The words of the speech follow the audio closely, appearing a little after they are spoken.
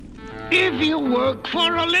If you work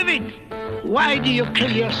for a living, why do you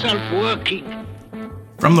kill yourself working?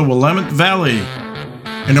 From the Willamette Valley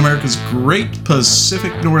in America's great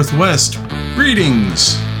Pacific Northwest,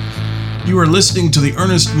 greetings! You are listening to The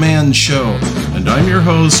Earnest Mann Show, and I'm your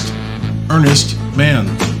host, Earnest Mann.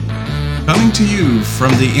 Coming to you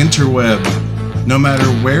from the interweb, no matter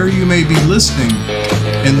where you may be listening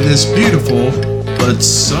in this beautiful, but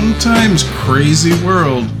sometimes crazy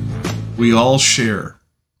world we all share.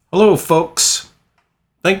 Hello, folks.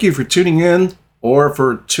 Thank you for tuning in, or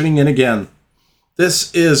for tuning in again.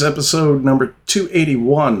 This is episode number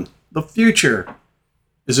 281, The Future.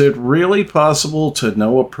 Is it really possible to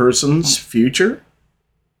know a person's future?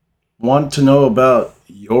 Want to know about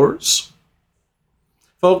yours?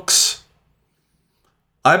 Folks,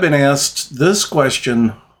 I've been asked this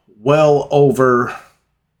question well over,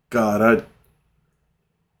 God,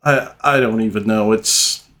 I don't even know.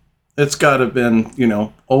 It's got to have been,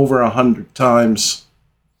 over 100 times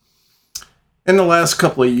in the last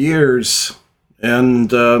couple of years. And,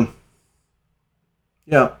 so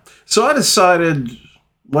I decided,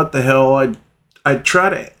 what the hell, I'd try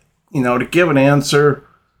to, to give an answer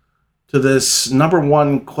to this number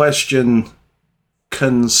one question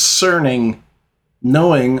concerning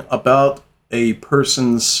knowing about a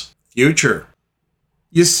person's future.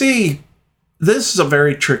 You see, this is a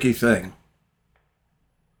very tricky thing.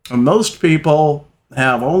 And most people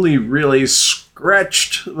have only really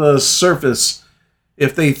scratched the surface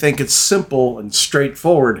if they think it's simple and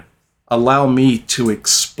straightforward. Allow me to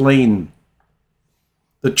explain.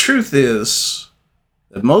 The truth is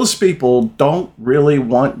that most people don't really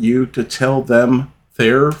want you to tell them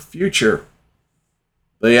their future.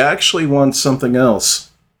 They actually want something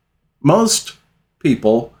else. Most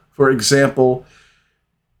people, for example,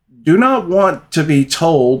 do not want to be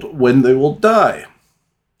told when they will die,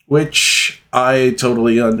 which I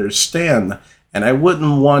totally understand, and I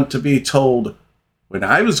wouldn't want to be told when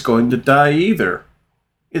I was going to die either.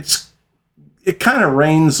 It kind of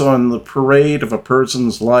rains on the parade of a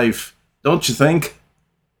person's life, don't you think?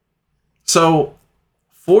 So,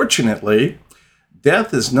 fortunately,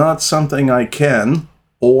 death is not something I can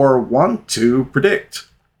or want to predict.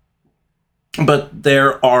 But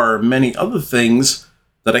there are many other things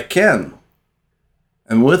that I can.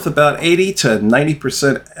 And with about 80 to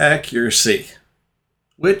 90% accuracy,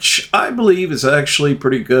 which I believe is actually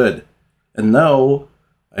pretty good. And no,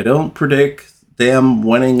 I don't predict damn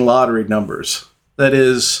winning lottery numbers. That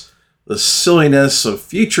is, the silliness of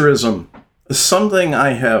futurism is something I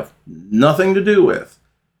have nothing to do with.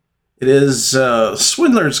 It is a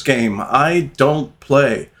swindler's game I don't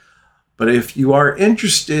play. But if you are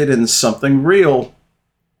interested in something real,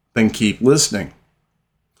 then keep listening.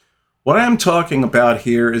 What I'm talking about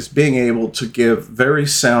here is being able to give very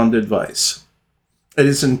sound advice. It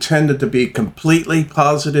is intended to be completely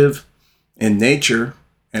positive in nature,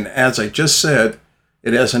 and as I just said,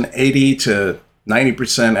 it has an 80 to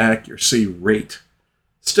 90% accuracy rate.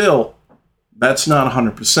 Still, that's not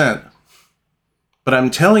 100%. But I'm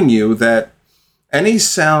telling you that any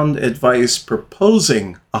sound advice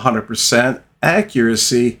proposing 100%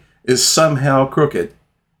 accuracy is somehow crooked.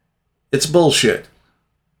 It's bullshit.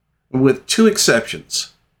 With two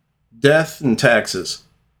exceptions, death and taxes.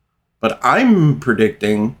 But I'm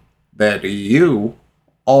predicting that you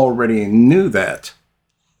already knew that.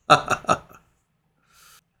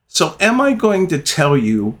 So am I going to tell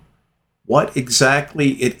you what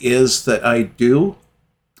exactly it is that I do?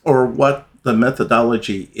 Or what the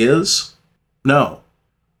methodology is? No,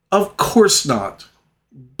 of course not.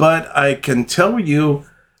 But I can tell you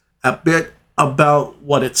a bit about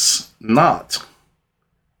what it's not.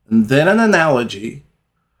 And then an analogy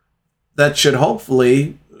that should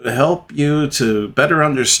hopefully help you to better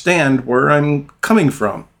understand where I'm coming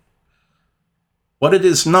from. What it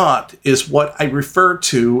is not is what I refer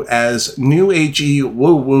to as new agey,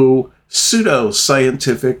 woo-woo,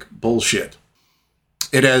 pseudo-scientific bullshit.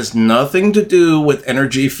 It has nothing to do with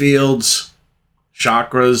energy fields,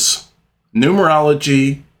 chakras,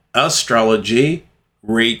 numerology, astrology,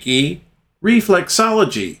 Reiki,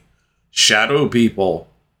 reflexology, shadow people,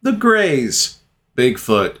 the Greys,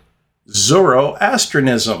 Bigfoot,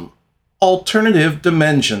 Zoroastrianism, alternative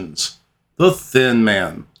dimensions, the Thin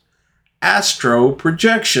Man, astro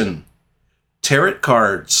projection, tarot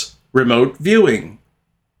cards, remote viewing,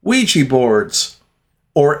 Ouija boards,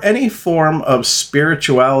 or any form of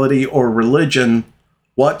spirituality or religion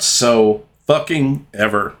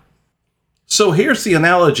whatso-fucking-ever. So here's the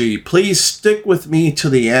analogy. Please stick with me to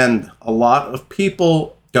the end. A lot of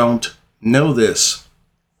people don't know this.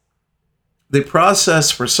 The process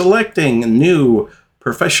for selecting new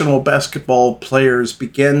professional basketball players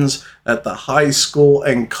begins at the high school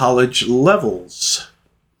and college levels.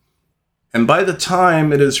 And by the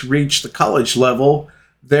time it has reached the college level,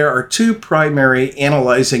 there are two primary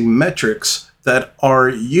analyzing metrics that are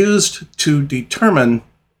used to determine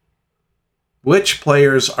which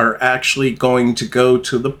players are actually going to go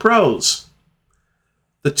to the pros.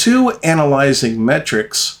 The two analyzing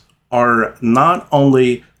metrics are not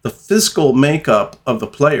only the physical makeup of the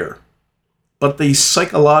player, but the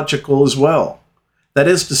psychological as well. That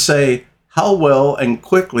is to say, how well and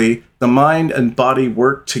quickly the mind and body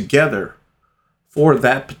work together for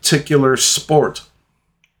that particular sport.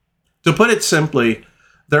 To put it simply,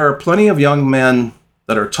 there are plenty of young men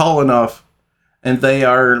that are tall enough and they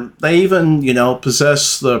even,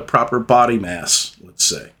 possess the proper body mass, let's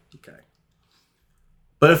say. Okay.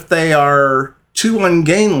 But if they are too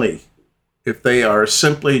ungainly, if they are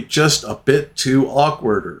simply just a bit too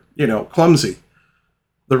awkward or, clumsy,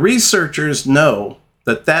 the researchers know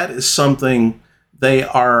that that is something they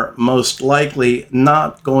are most likely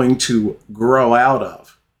not going to grow out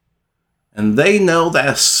of. And they know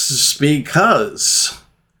that's because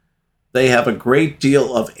they have a great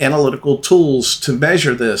deal of analytical tools to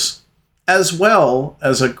measure this, as well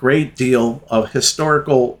as a great deal of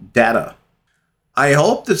historical data. I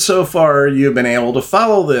hope that so far you've been able to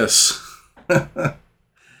follow this.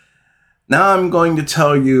 Now I'm going to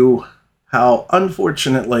tell you how,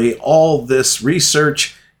 unfortunately, all this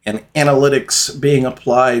research and analytics being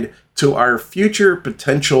applied to our future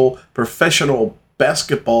potential professional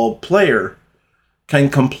basketball player can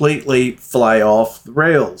completely fly off the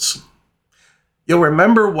rails. You'll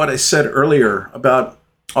remember what I said earlier about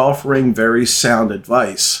offering very sound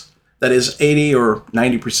advice that is 80 or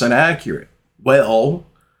 90% accurate. Well,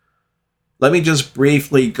 let me just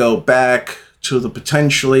briefly go back to the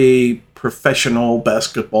potentially professional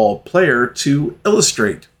basketball player to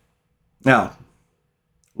illustrate. Now,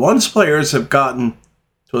 once players have gotten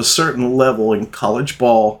to a certain level in college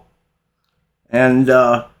ball, and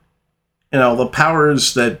the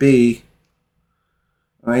powers that be,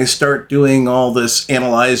 they start doing all this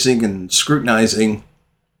analyzing and scrutinizing,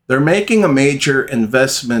 they're making a major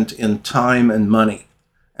investment in time and money.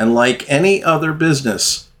 And like any other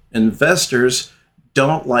business, investors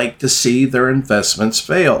don't like to see their investments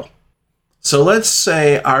fail. So let's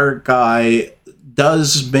say our guy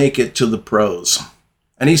does make it to the pros,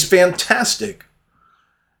 and he's fantastic,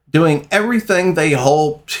 doing everything they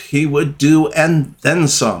hoped he would do and then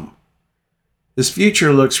some. His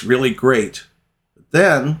future looks really great.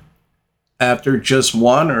 Then, after just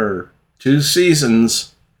 1 or 2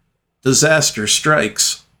 seasons, disaster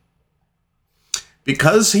strikes.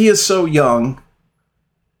 Because he is so young,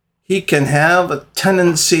 he can have a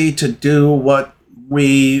tendency to do what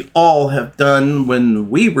we all have done when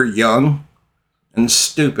we were young and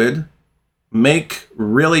stupid, make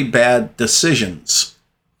really bad decisions.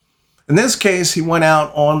 In this case, he went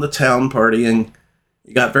out on the town partying.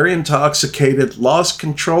 He got very intoxicated, lost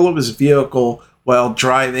control of his vehicle while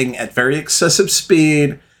driving at very excessive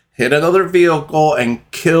speed, hit another vehicle, and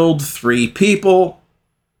killed 3 people,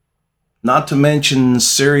 not to mention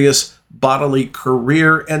serious bodily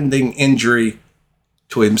career-ending injury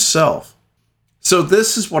to himself. So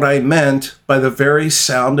this is what I meant by the very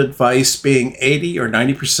sound advice being 80 or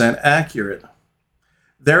 90% accurate.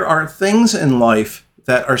 There are things in life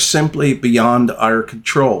that are simply beyond our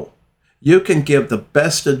control. You can give the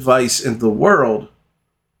best advice in the world,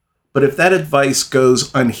 but if that advice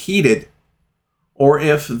goes unheeded, or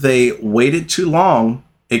if they waited too long,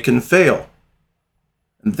 it can fail.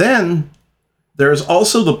 And then there is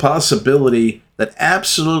also the possibility that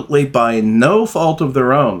absolutely by no fault of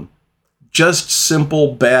their own, just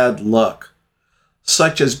simple bad luck,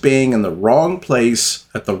 such as being in the wrong place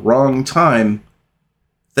at the wrong time,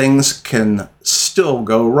 things can still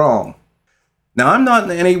go wrong. Now, I'm not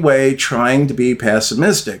in any way trying to be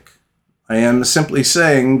pessimistic. I am simply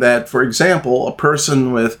saying that, for example, a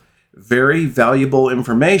person with very valuable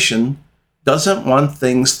information doesn't want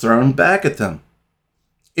things thrown back at them.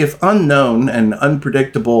 If unknown and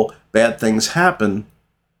unpredictable bad things happen,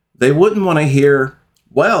 they wouldn't want to hear,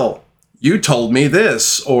 "Well, you told me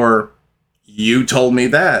this," or "You told me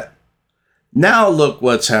that. Now look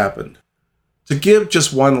what's happened." To give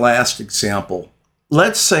just one last example,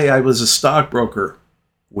 let's say I was a stockbroker,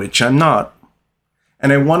 which I'm not,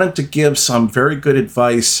 and I wanted to give some very good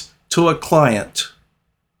advice to a client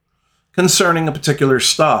concerning a particular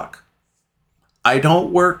stock. I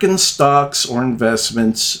don't work in stocks or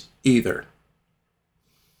investments either.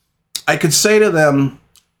 I could say to them,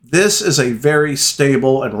 this is a very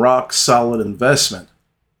stable and rock-solid investment.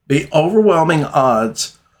 The overwhelming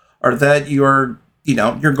odds are that you're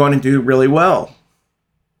you're going to do really well.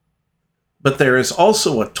 But there is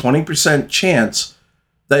also a 20% chance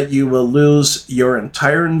that you will lose your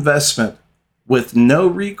entire investment with no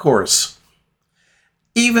recourse.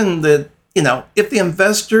 Even if the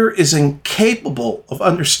investor is incapable of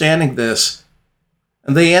understanding this,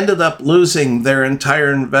 and they ended up losing their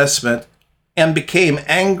entire investment and became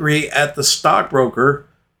angry at the stockbroker,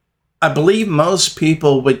 I believe most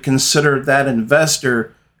people would consider that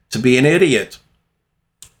investor to be an idiot.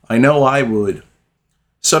 I know I would.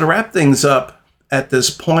 So to wrap things up, at this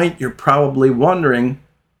point, you're probably wondering,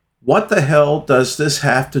 what the hell does this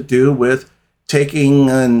have to do with taking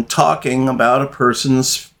and talking about a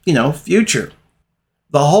person's, future?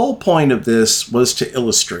 The whole point of this was to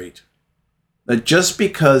illustrate that just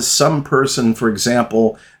because some person, for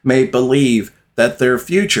example, may believe that their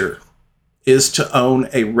future is to own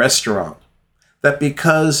a restaurant, that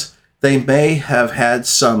because they may have had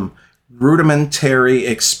some rudimentary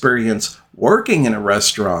experience working in a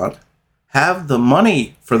restaurant, have the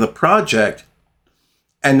money for the project,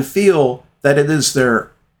 and feel that it is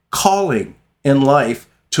their calling in life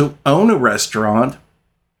to own a restaurant,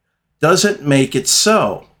 doesn't make it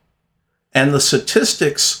so. And the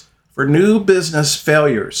statistics for new business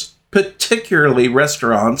failures, particularly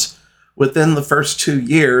restaurants, within the first 2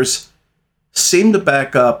 years, seem to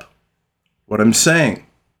back up what I'm saying.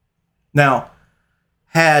 Now,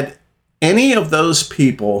 had any of those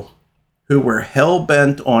people who were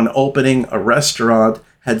hell-bent on opening a restaurant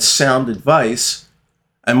had sound advice,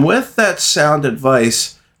 and with that sound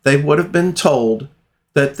advice, they would have been told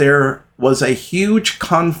that there was a huge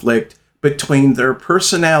conflict between their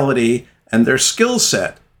personality and their skill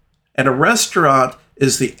set, and a restaurant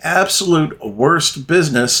is the absolute worst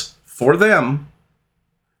business for them,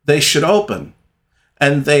 they should open.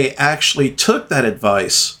 And they actually took that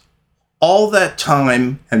advice. All that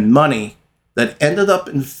time and money that ended up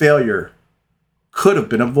in failure could have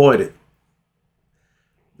been avoided.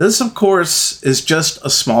 This, of course, is just a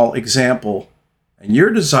small example, and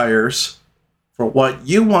your desires for what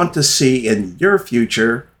you want to see in your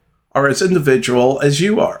future are as individual as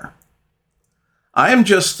you are. I am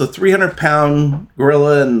just the 300-pound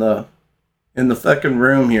gorilla in the fucking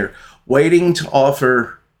room here, waiting to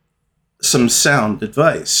offer some sound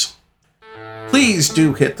advice. Please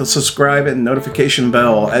do hit the subscribe and notification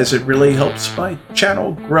bell, as it really helps my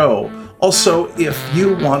channel grow. Also, if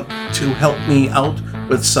you want to help me out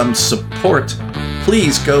with some support,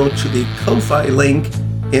 please go to the Ko-Fi link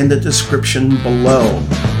in the description below.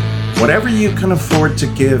 Whatever you can afford to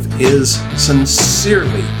give is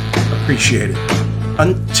sincerely appreciated.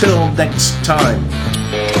 Until next time,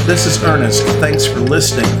 this is Ernest. Thanks for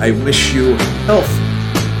listening. I wish you health,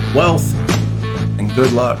 wealth, and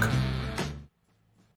good luck.